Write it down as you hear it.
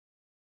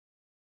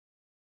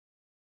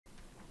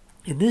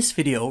In this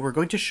video, we're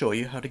going to show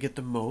you how to get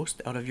the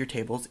most out of your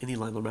tables in the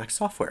LandlordMax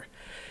software.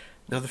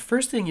 Now, the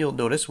first thing you'll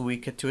notice when we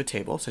get to a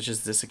table, such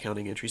as this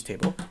accounting entries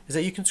table, is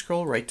that you can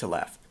scroll right to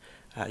left.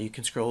 You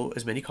can scroll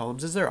as many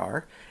columns as there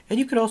are, and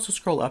you could also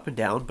scroll up and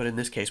down, but in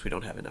this case, we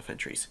don't have enough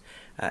entries.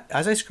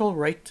 As I scroll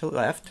right to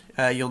left,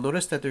 you'll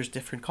notice that there's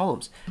different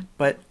columns,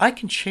 but I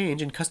can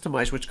change and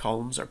customize which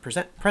columns are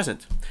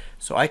present.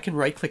 So I can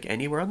right-click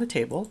anywhere on the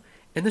table,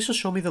 and this will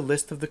show me the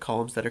list of the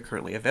columns that are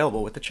currently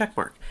available with the check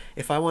mark.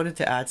 If I wanted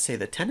to add, say,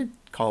 the tenant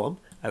column,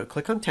 I would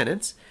click on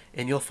tenants,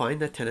 and you'll find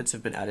that tenants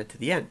have been added to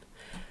the end.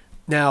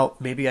 Now,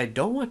 maybe I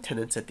don't want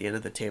tenants at the end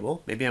of the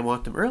table. Maybe I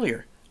want them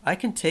earlier. I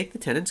can take the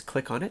tenants,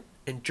 click on it,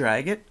 and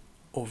drag it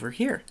over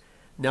here.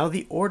 Now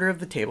the order of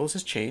the tables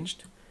has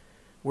changed,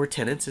 where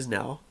tenants is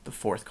now the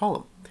fourth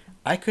column.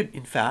 I could,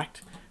 in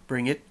fact,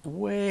 bring it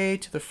way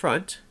to the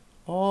front,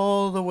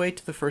 all the way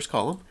to the first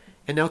column,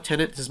 and now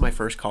tenant is my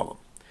first column.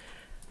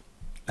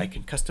 I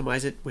can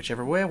customize it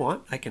whichever way I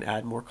want. I can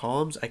add more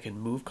columns, I can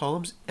move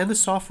columns, and the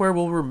software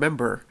will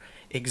remember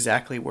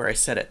exactly where I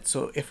set it.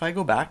 So if I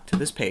go back to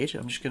this page,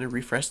 I'm just going to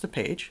refresh the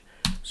page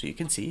so you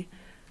can see,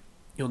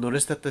 you'll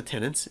notice that the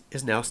tenants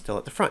is now still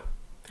at the front.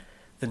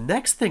 The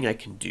next thing I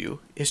can do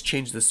is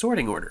change the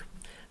sorting order.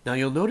 Now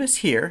you'll notice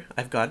here,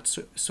 I've got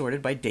it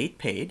sorted by date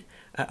paid.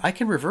 I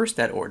can reverse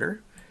that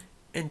order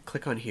and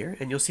click on here,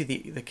 and you'll see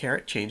the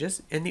caret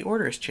changes and the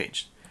order is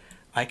changed.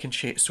 I can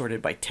sort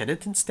it by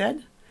tenant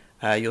instead.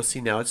 You'll see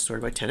now it's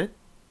sorted by tenant,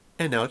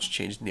 and now it's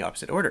changed in the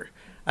opposite order.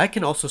 I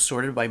can also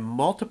sort it by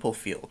multiple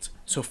fields.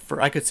 So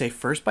I could say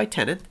first by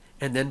tenant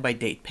and then by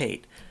date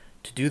paid.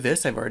 To do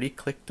this, I've already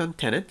clicked on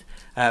tenant,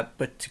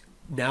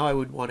 now I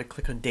would want to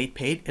click on date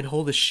paid and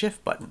hold the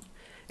shift button.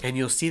 And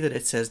you'll see that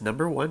it says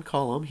number one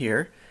column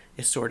here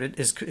is sorted,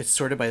 it's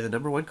sorted by the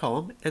number one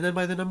column and then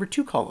by the number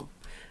two column.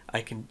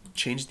 I can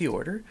change the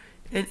order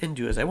and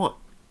do as I want.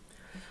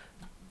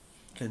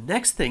 The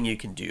next thing you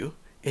can do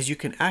is you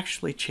can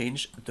actually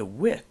change the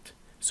width.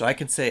 So I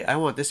can say I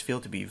want this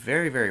field to be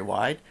very, very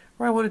wide,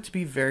 or I want it to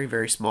be very,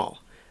 very small.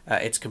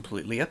 It's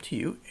completely up to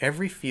you.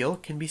 Every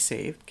field can be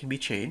saved, can be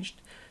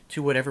changed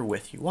to whatever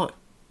width you want.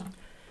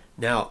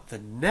 Now, the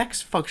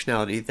next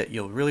functionality that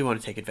you'll really want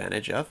to take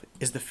advantage of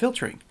is the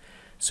filtering.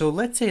 So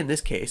let's say in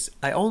this case,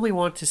 I only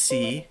want to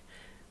see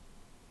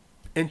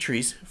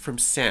entries from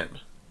Sam.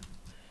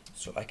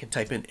 So I can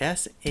type in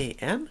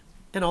SAM,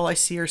 and all I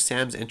see are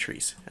Sam's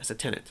entries as a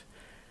tenant.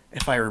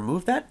 If I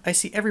remove that, I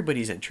see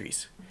everybody's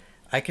entries.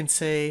 I can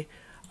say,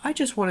 I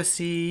just want to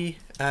see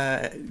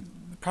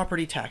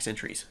property tax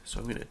entries. So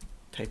I'm going to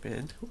type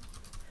in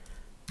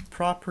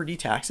property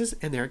taxes,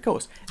 and there it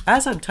goes.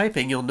 As I'm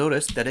typing, you'll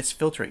notice that it's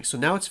filtering. So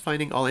now it's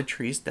finding all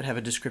entries that have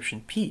a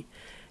description P.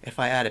 If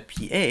I add a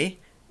PA,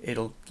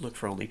 it'll look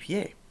for only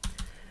PA.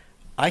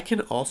 I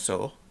can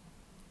also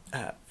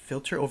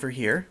filter over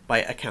here by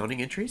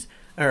accounting entries,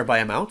 or by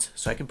amounts.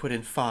 So I can put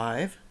in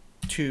 5,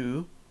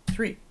 2,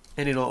 3.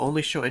 And it'll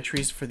only show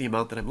entries for the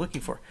amount that I'm looking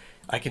for.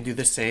 I can do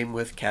the same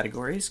with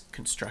categories,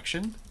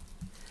 construction.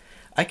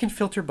 I can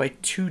filter by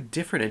two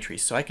different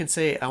entries. So I can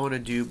say I want to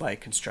do by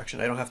construction.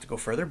 I don't have to go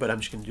further, but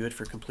I'm just going to do it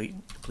for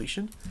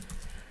completion.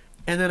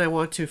 And then I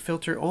want to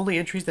filter only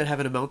entries that have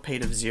an amount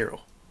paid of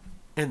 0.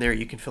 And there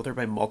you can filter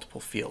by multiple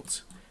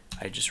fields.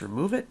 I just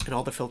remove it and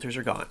all the filters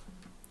are gone.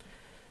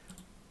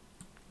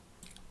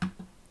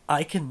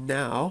 I can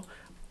now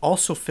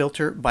also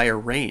filter by a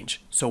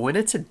range. So when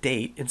it's a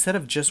date, instead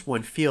of just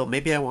one field,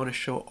 maybe I want to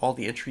show all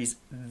the entries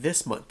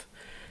this month.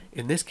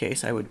 In this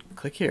case, I would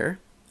click here.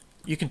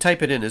 You can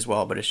type it in as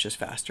well, but it's just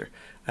faster.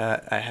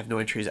 I have no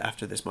entries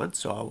after this month,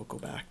 so I will go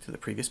back to the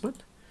previous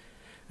month.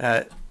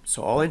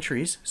 So all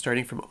entries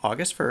starting from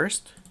August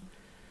 1st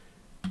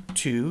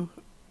to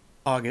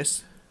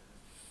August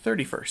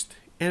 31st.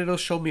 And it'll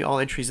show me all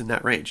entries in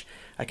that range.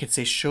 I can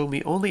say show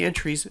me only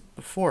entries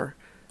before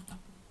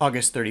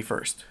August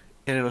 31st.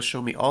 And it'll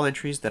show me all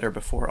entries that are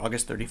before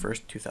August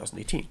 31st,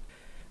 2018.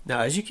 Now,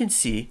 as you can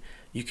see,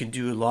 you can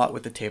do a lot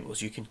with the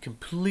tables. You can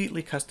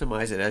completely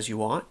customize it as you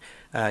want.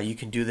 You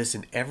can do this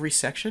in every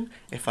section.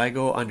 If I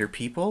go under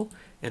people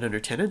and under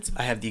tenants,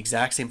 I have the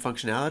exact same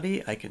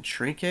functionality. I can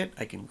shrink it,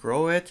 I can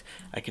grow it,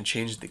 I can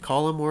change the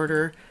column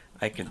order,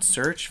 I can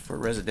search for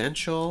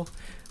residential.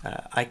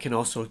 I can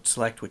also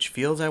select which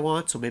fields I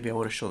want. So maybe I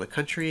want to show the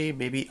country,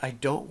 maybe I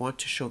don't want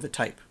to show the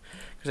type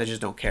because I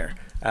just don't care.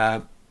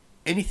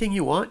 Anything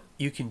you want,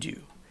 you can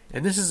do.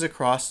 And this is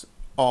across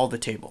all the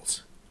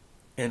tables.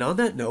 And on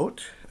that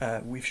note,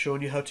 we've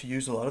shown you how to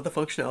use a lot of the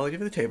functionality of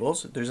the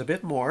tables. There's a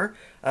bit more,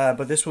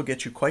 but this will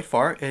get you quite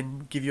far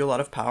and give you a lot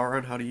of power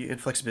on how to and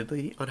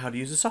flexibility on how to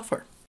use the software.